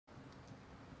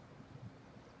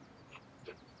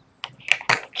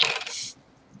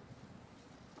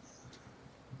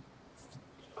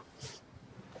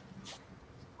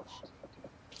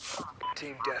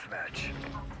team deathmatch.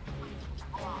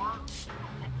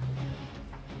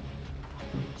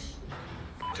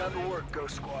 Time to work,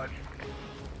 Ghost Squad.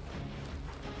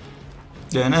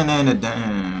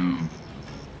 Dun-dun-dun-dun-dun.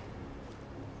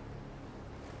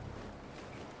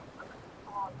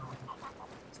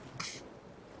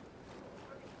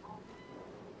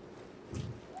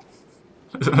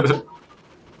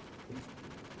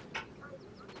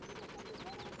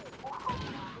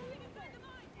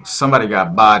 Somebody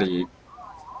got bodied.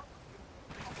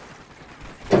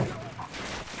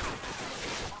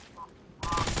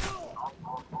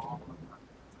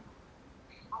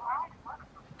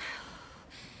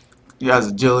 He has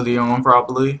agility on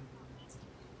probably.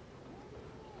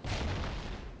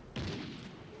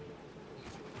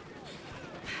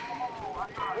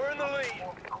 We're in the lead.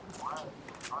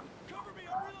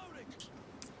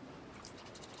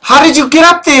 How did you get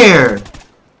up there?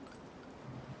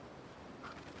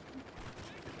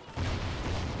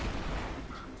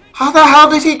 How the hell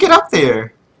did he get up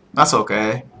there? That's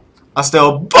okay. I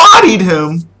still bodied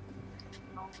him.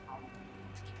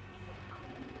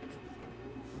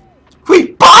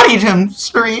 We bodied him,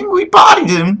 Scream. We bodied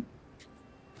him.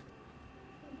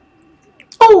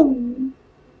 Oh.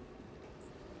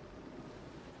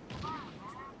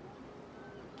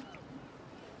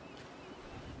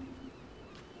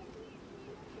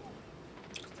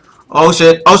 Oh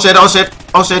shit. Oh shit. Oh shit.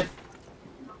 Oh shit.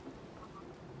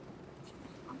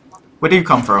 Where do you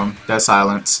come from? That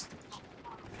silence.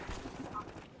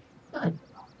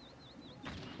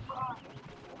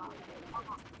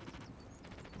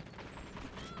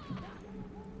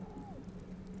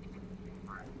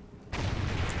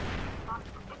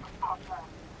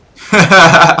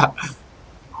 I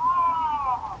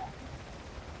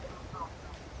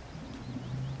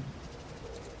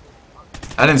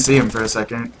didn't see him for a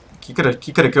second. He could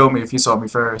have killed me if he saw me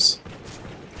first.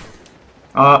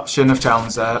 Oh, shouldn't have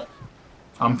challenged that.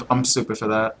 I'm stupid for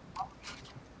that.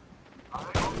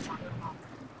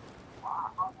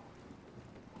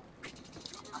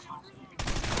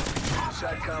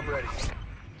 SATCOM ready.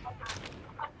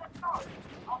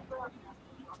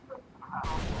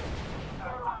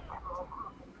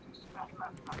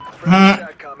 Friendly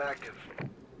SATCOM active.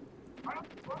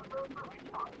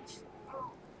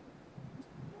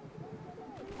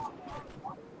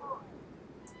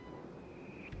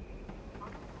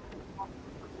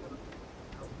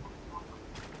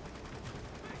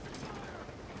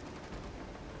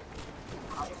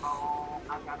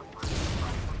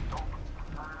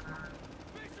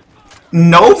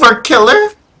 Nova Killer?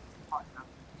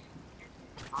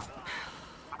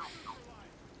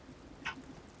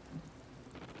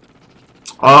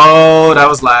 Oh, that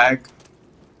was lag.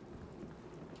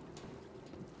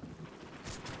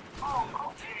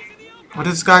 Where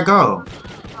did this guy go?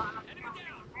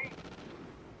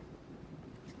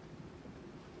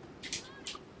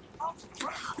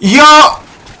 Yo!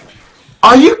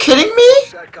 Are you kidding me?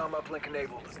 SATCOM uplink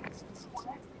enabled.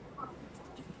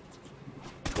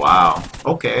 Wow.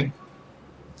 Okay.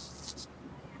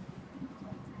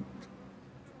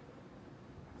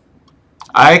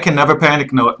 I can never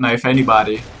panic knife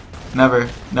anybody. Never.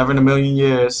 Never in a million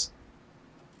years.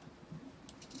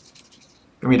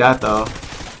 Give me that though.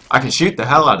 I can shoot the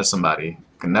hell out of somebody.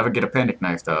 Can never get a panic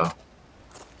knife though.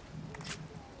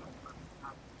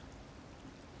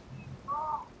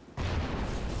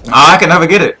 I can never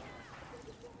get it.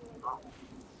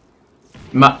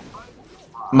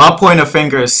 My pointer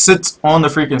finger sits on the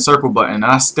freaking circle button and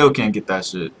I still can't get that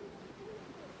shit.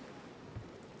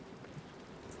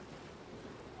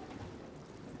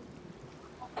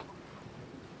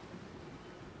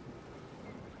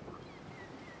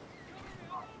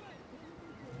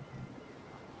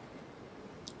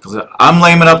 Cause I'm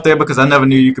laying it up there because I never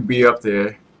knew you could be up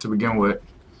there to begin with.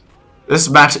 This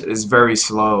match is very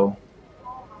slow.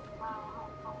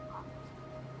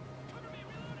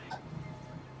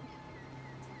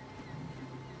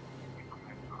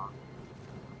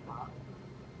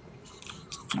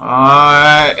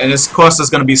 Alright, and of course it's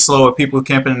gonna be slow with people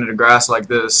camping in the grass like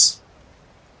this.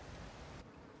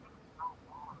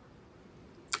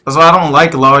 That's why I don't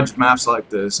like large maps like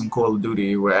this in Call of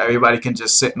Duty, where everybody can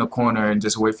just sit in a corner and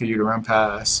just wait for you to run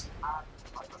past.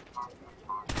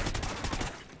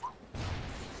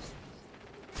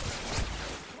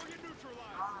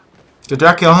 Did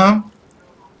that kill him?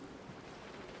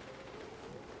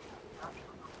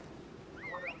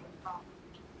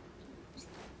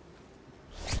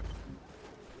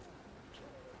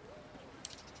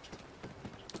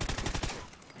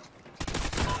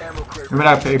 Give me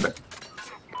that payback.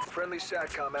 Friendly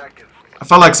SATCOM active. I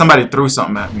felt like somebody threw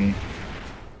something at me.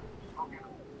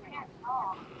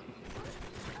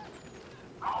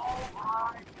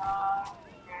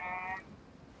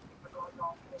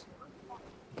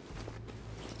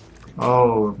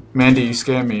 Oh, Mandy, you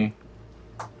scare me.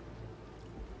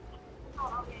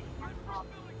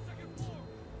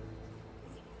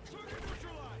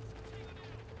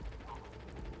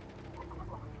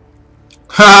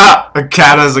 Ha! A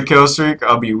cat has a kill streak?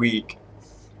 I'll be weak.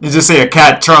 You just see a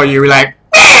cat troll you, you're like,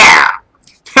 yeah!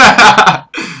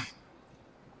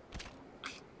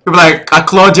 You'll be like, I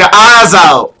clawed your eyes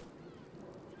out!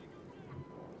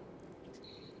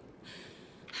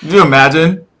 Can you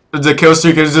imagine? The kill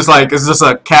streak is just like, it's just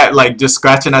a cat like just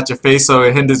scratching at your face so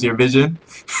it hinders your vision.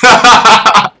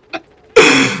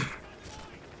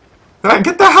 Like,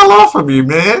 get the hell off of me,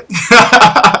 man!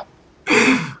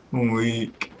 I'm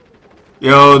weak.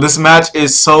 Yo, this match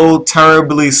is so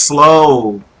terribly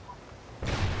slow.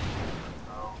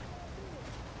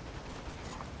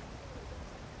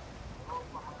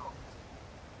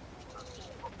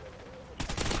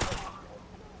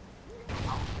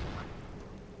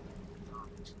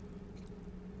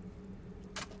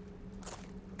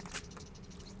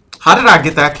 How did I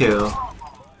get that kill?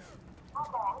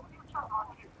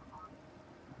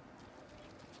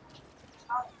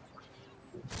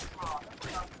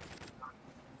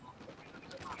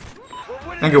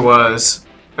 I think it was.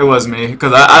 It was me.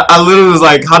 Because I literally was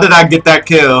like, how did I get that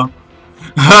kill?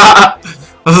 I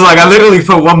was like, I literally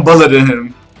put one bullet in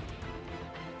him.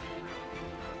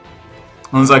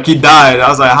 I was like, he died. I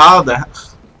was like, how the hell?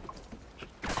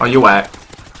 Oh, you whack.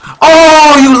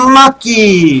 Oh, you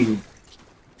lucky!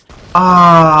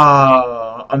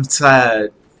 Ah, I'm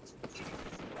sad.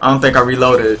 I don't think I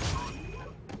reloaded.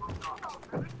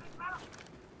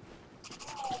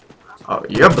 Oh,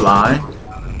 you're blind.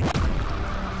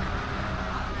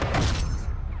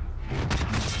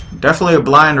 Definitely a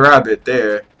blind rabbit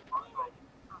there.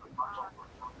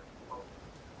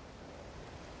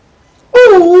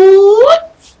 Ooh!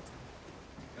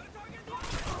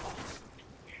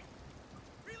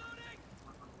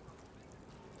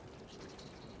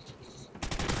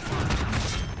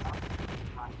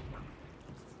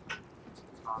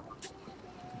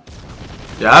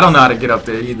 Yeah, I don't know how to get up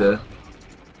there either.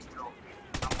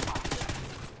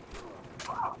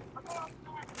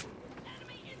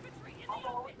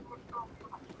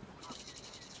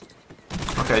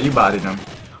 Okay, you bodied him.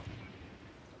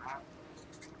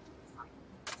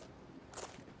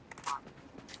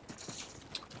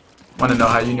 Want to know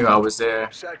how you knew I was there?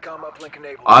 Satcom uplink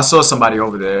enabled. Oh, I saw somebody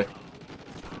over there.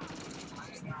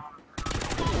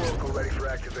 Oracle ready for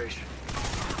activation.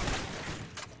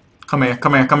 Come here,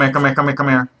 come here, come here, come here, come here, come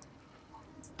here.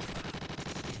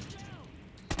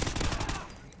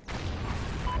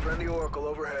 Friendly Oracle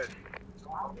overhead.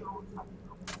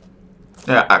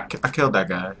 Yeah, I killed that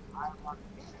guy.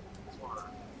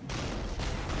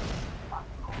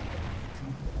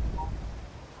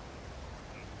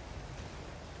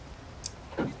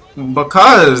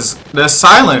 Because they're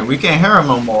silent, we can't hear them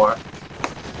no more.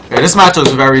 Yeah, this match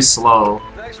was very slow.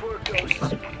 Nice work, Ghost.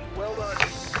 Well done.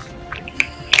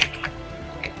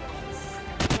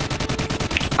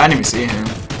 I didn't even see him.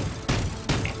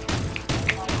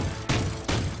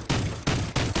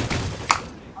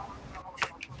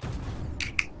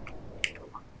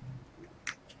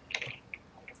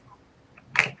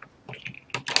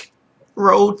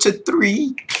 Road to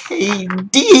 3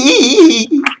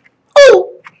 KD.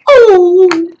 Oh,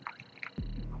 oh.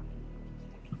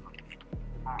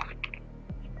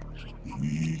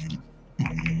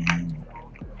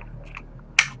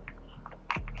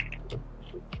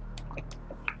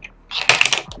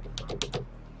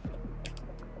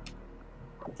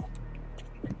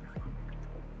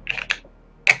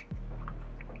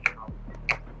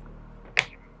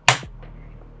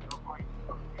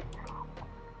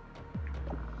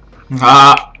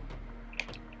 Ah.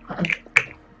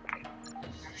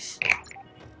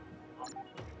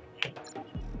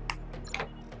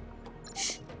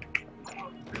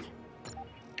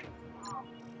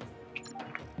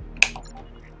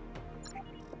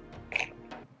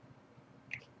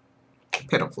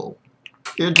 Pitiful.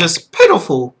 You're just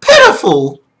pitiful.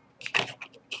 Pitiful!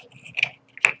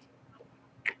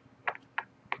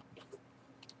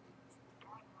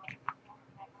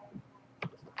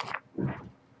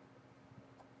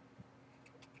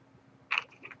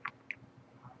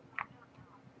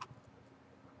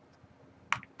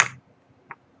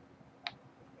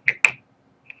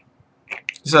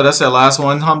 So that's the last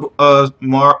one,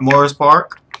 Morris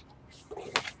Park.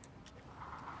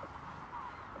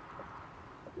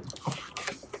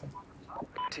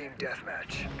 Team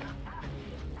deathmatch.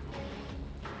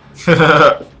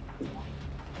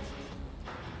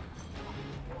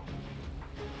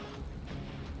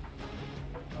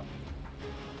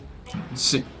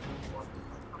 See.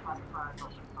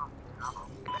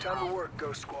 Time to work.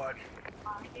 Ghost Squad.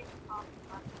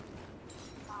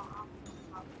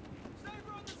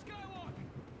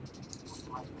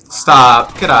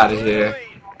 Stop. Get out of here.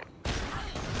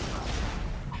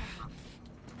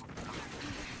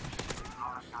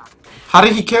 How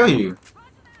did he kill you?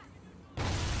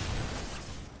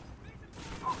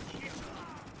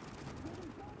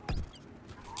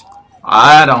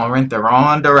 I don't went the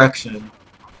wrong direction.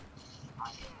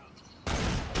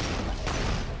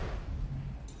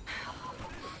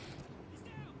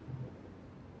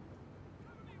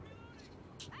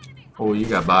 Oh, you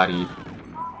got bodied.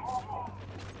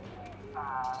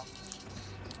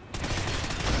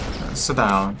 Sit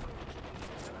down.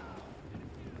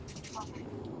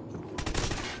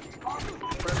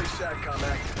 Friendly SATCOM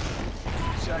active.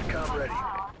 SATCOM ready.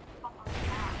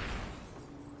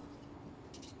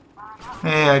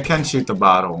 Hey, I can shoot the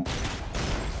bottle.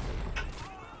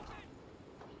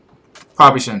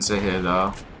 Probably shouldn't sit here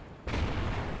though.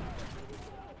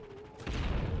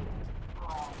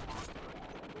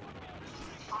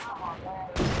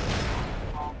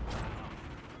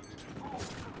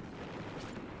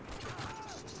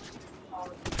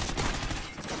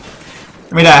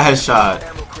 Give me that headshot.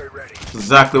 Ammo crate ready.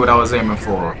 Exactly what I was aiming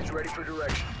for. He's ready for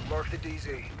direction. Mark the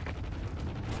DZ.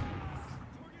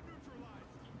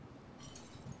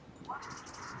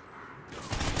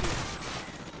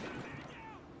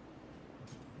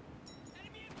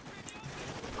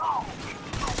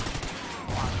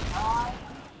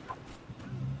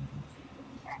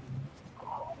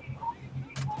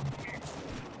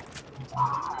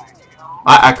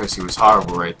 My accuracy was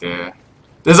horrible right there.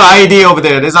 There's an ID over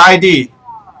there. There's an ID.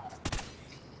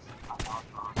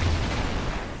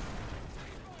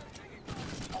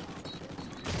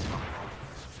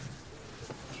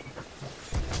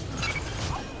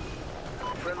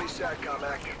 Friendly SATCOM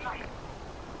active.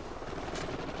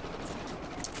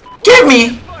 Give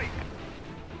me!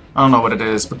 I don't know what it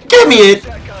is, but give me it!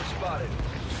 SATCOM spotted.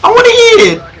 I want to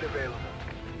eat it! Rocket available.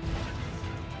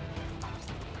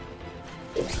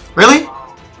 Really?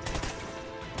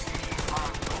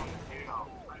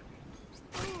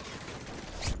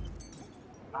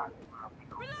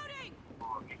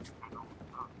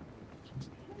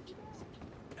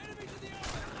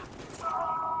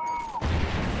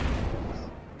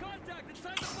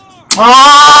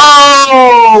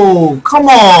 Oh, come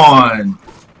on.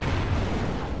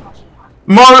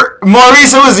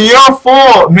 Maurice, it was your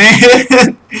fault,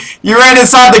 man. You ran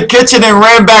inside the kitchen and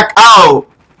ran back out.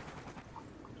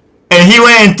 And he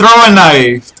went and throwing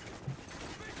knife.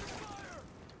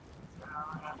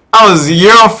 That was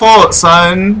your fault,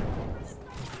 son.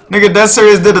 Nigga, that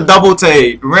serious did a double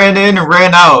take. Ran in and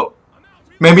ran out.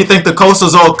 Made me think the coast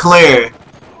was all clear.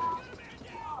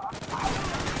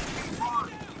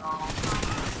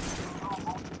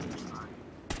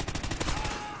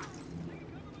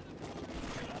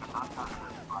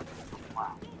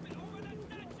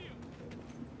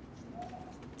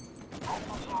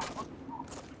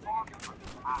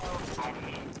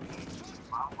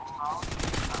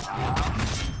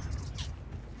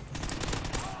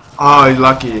 Oh, you're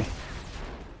lucky.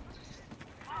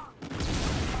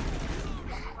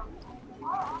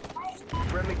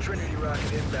 Friendly Trinity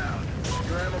rocket inbound.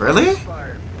 Your ammo Really? is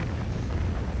fired.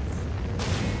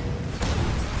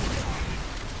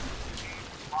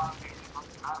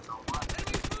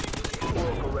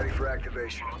 Oracle ready for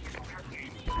activation.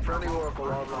 Friendly Oracle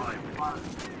online.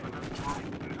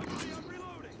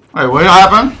 Wait, what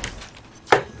happened?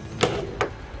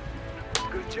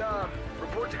 Good job.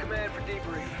 Report to command for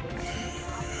debrief.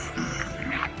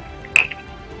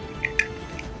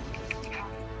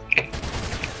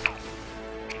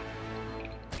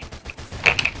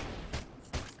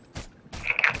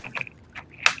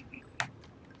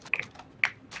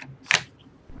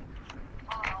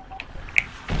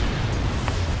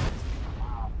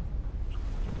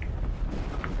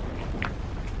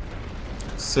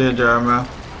 See you, Jeremy.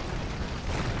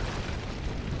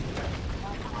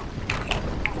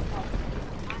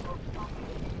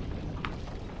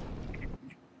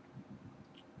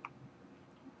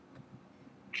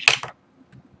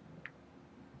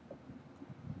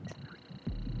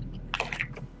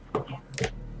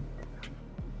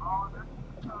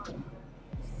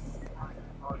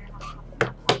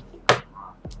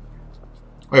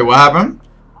 Wait, what happened?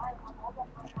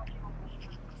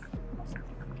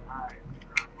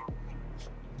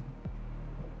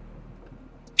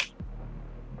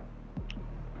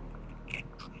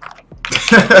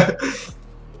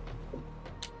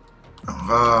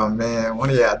 Oh man, one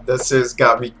of y'all this just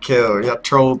got me killed. Y'all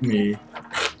trolled me.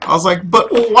 I was like, but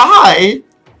why?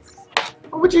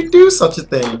 Why would you do such a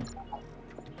thing?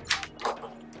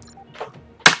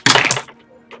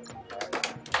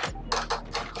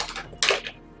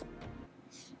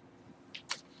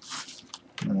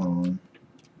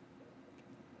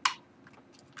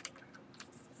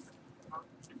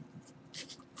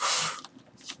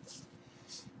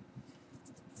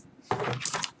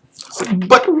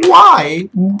 But why?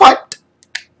 But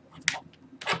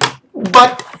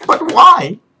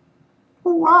why?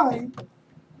 Why?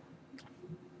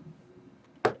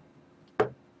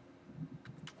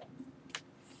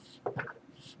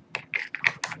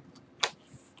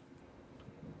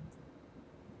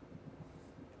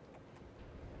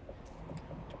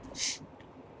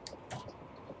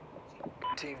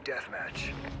 Team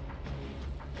deathmatch.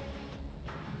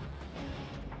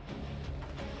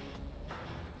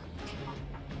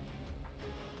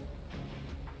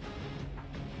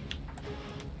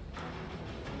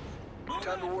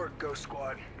 Time to work, Ghost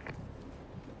Squad.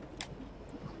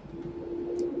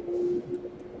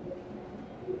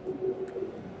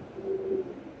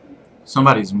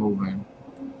 Somebody's moving.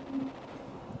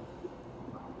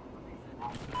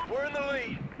 We're in the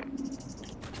lead.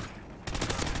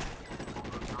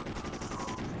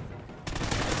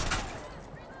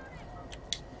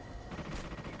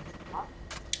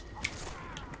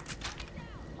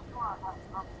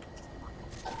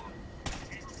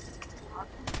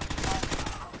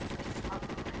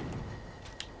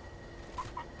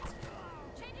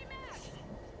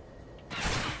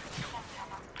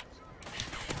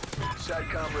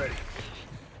 Sidecom ready.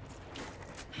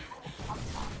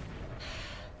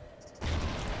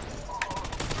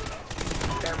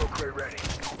 Ammo crate ready.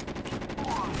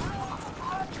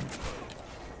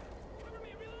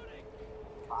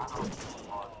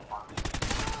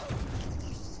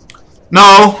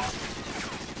 No!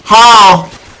 How?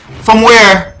 From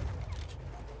where?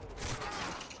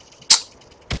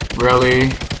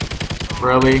 Really?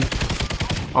 Really?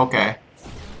 Okay.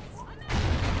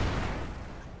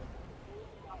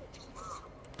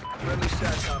 Friendly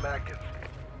Satcom active.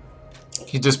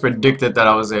 He just predicted that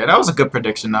I was there. That was a good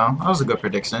prediction, though. That was a good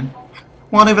prediction.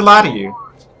 Won't even lie to you.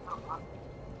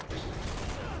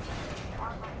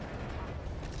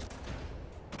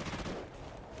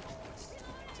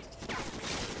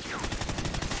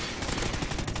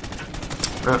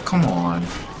 Bro, come on.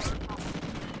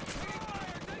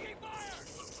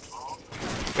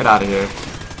 Get out of here.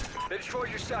 They destroyed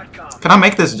your Satcom. Can I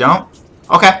make this jump?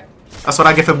 Okay. That's what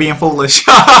I get for being foolish.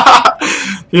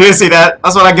 You didn't see that?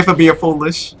 That's what I get for being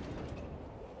foolish.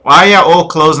 Why are y'all all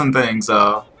closing things,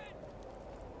 But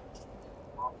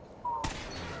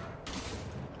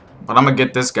I'm gonna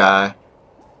get this guy.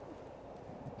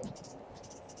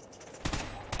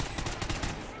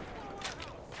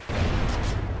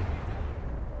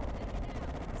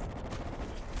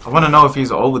 I wanna know if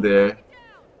he's over there.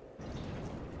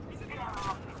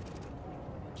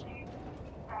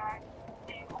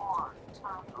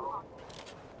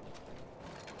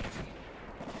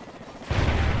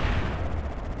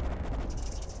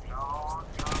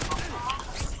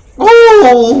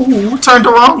 Ooh, turned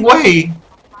the wrong way.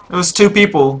 It was two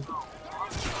people.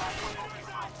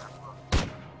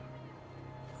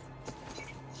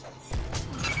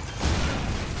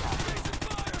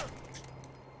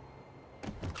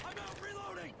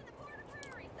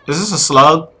 Is this a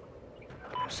slug?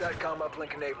 Satcom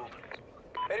uplink enabled.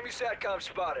 Enemy Satcom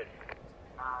spotted.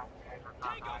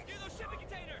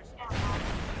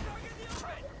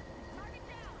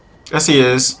 Yes, he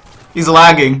is. He's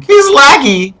lagging. He's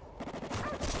laggy.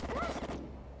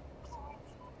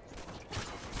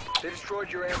 They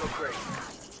destroyed your ammo crate.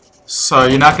 So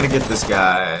you're not gonna get this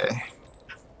guy.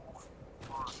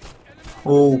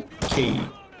 Okay.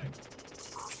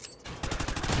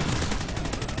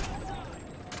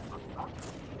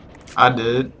 I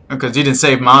did, because you didn't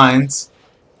save mines.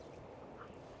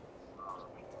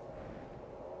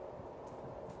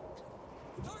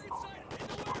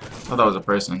 I thought that was a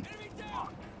person.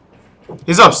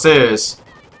 He's upstairs.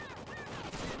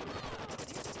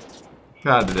 Get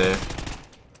out of there.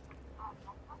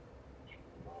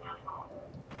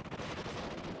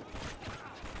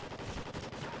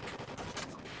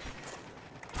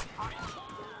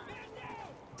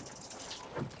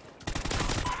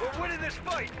 We're winning this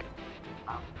fight.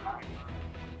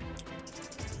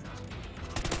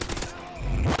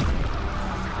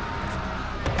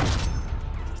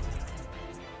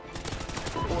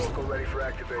 Oracle ready for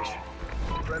activation.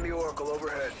 Friendly Oracle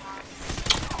overhead.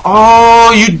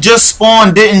 Oh, you just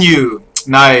spawned, didn't you?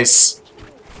 Nice.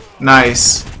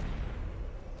 Nice.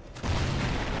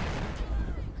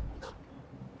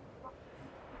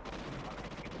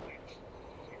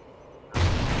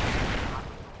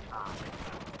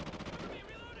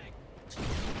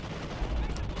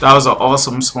 That was an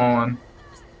awesome spawn.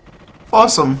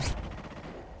 Awesome.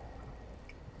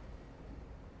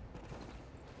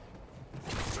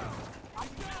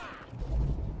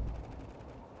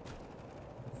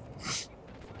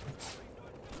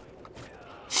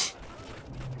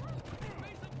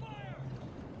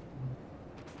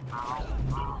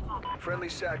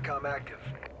 Friendly SATCOM active.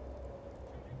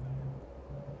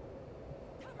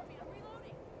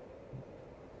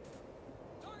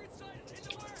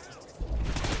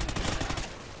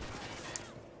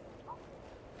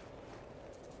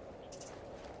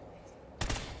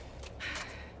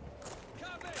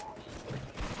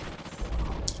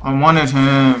 I wanted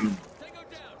him.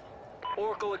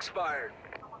 Oracle expired.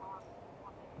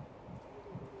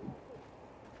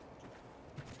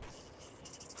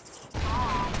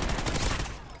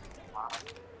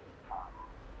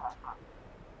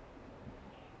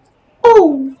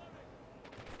 Ooh.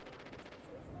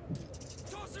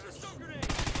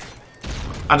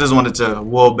 I just wanted to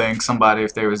wallbang somebody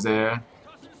if they was there.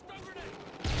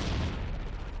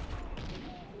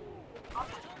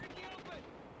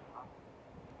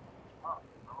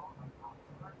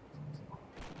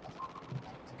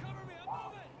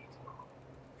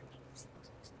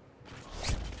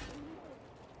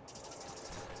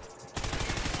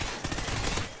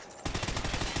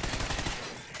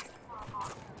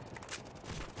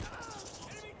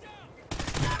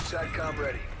 SATCOM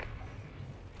ready.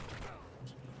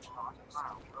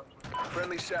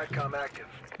 Friendly SATCOM active.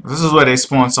 This is where they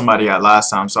spawned somebody at last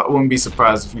time, so I wouldn't be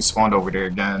surprised if you spawned over there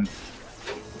again.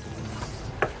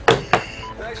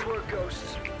 Nice work,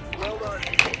 Ghosts.